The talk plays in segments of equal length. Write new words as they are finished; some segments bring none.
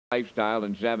Lifestyle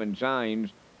and 7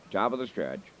 Signs, top of the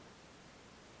stretch.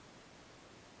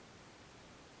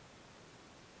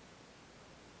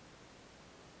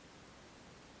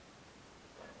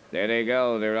 There they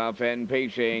go. They're off and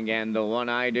pacing, and the One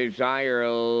Eye Desire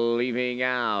leaving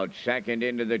out. Second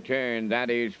into the turn, that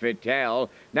is Fattel.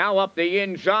 Now up the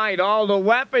inside, all the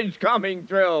weapons coming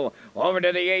through. Over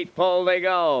to the 8th pole they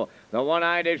go. The One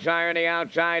Eye Desire on the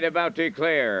outside about to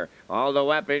clear. All the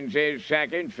weapons is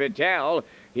second. Fattel,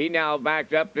 he now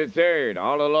backed up to third.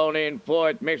 All alone in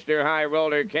 4th, Mr. High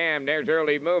Roller Cam. There's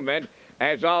early movement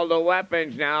as all the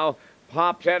weapons now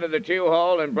pops out of the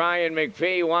 2-hole, and Brian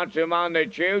McPhee wants him on the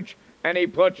chooch, and he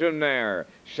puts him there.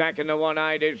 Second, the One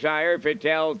Eye Desire.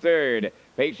 Fattel third.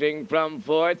 Pacing from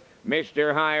 4th,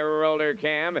 Mr. High Roller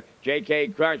Cam. J.K.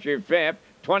 Crusher 5th.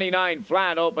 29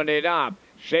 flat opened it up.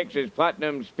 6 is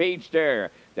Putnam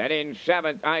Speedster. Then in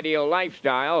 7th, Ideal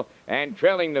Lifestyle. And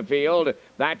trailing the field,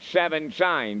 that's 7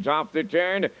 Signs. Off the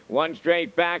turn, 1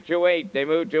 straight back to 8. They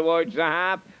move towards the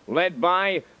half, led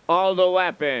by all the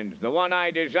weapons. The One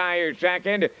Eye Desire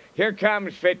second. Here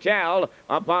comes Fattel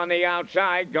up on the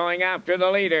outside going after the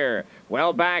leader.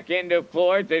 Well back into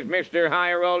 4th is Mr.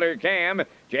 High Roller Cam.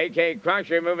 J.K.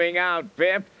 Crusher moving out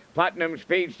 5th. Putnam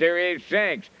Speedster is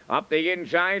 6th. Up the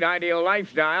inside, Ideal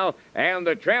Lifestyle. And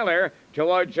the trailer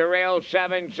towards the rail,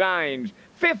 7 Signs.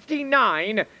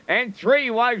 59 and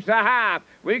 3 was the half.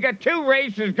 We got 2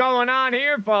 races going on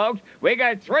here, folks. We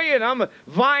got 3 of them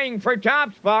vying for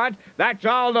top spot. That's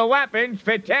all the weapons,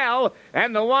 Fattel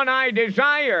and the One Eye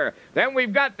Desire. Then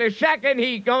we've got the second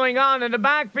heat going on in the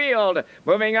backfield.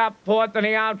 Moving up 4th on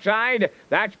the outside,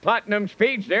 that's Putnam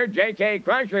Speedster, J.K.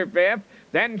 Crusher 5th.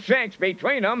 Then 6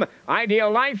 between them,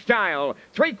 Ideal Lifestyle.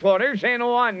 3/4 in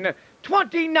 1.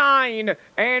 29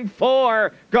 and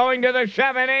 4 going to the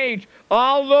 7-8.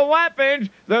 All the weapons,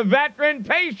 the veteran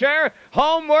pacer,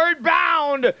 homeward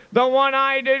bound. The One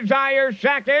Eye Desire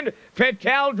second.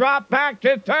 Fattel dropped back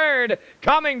to third.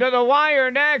 Coming to the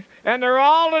wire next, and they're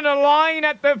all in a line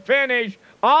at the finish.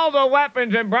 All the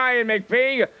weapons and Brian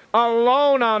McPhee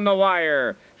alone on the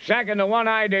wire. Second, the One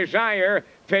Eye Desire.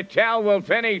 Fattel will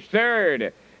finish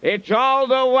third. It's all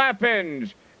the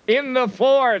weapons in the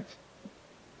 4th.